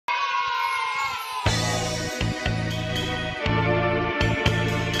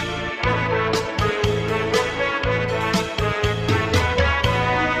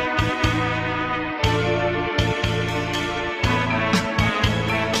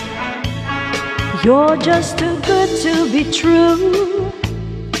You're just too good to be true.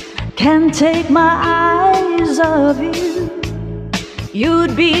 Can't take my eyes off you.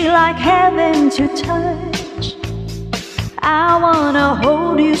 You'd be like heaven to touch. I wanna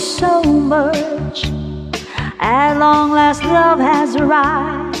hold you so much. At long last love has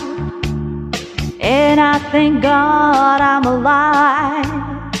arrived, and I thank God I'm alive.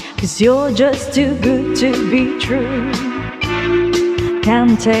 'Cause you're just too good to be true.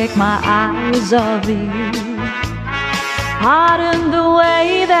 Can't take my eyes off you. Pardon the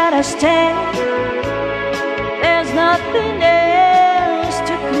way that I stare. There's nothing else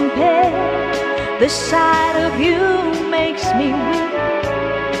to compare. The sight of you makes me weak.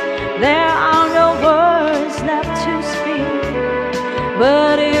 There are no words left to speak.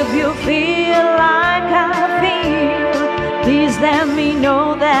 But if you feel like I feel, please let me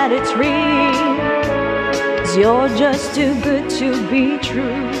know that it's real. 'Cause you're just too good to be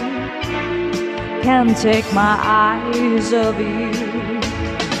true. Can't take my eyes off you.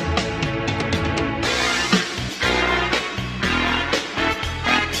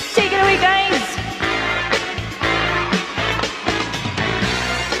 Take it away, guys.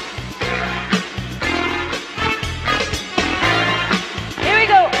 Here we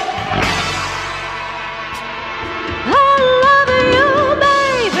go. I love you,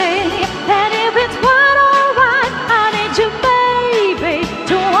 baby, and if it's quite alright, I need you, baby,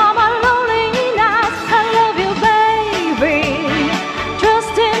 to warm my lonely nights. I love you, baby.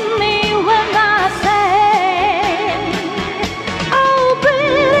 Trust in me when I say, oh,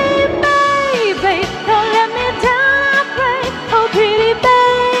 pretty baby, don't let me down, I pray. Oh, pretty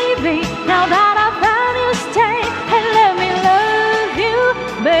baby, now that I found you, stay and let me love you,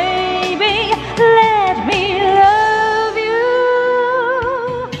 baby. Let me love you.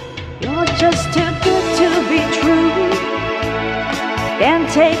 You're just too good to be true. Can't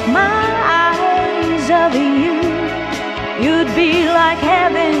take my eyes off you. You'd be like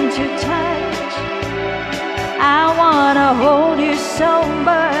heaven to touch. I wanna hold you so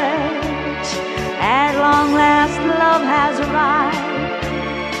much. At long last love has arrived,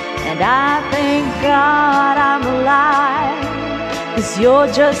 and I thank God I'm alive. 'Cause you're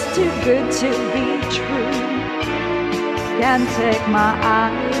just too good to be true. Can't take my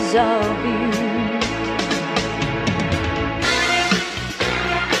eyes off you.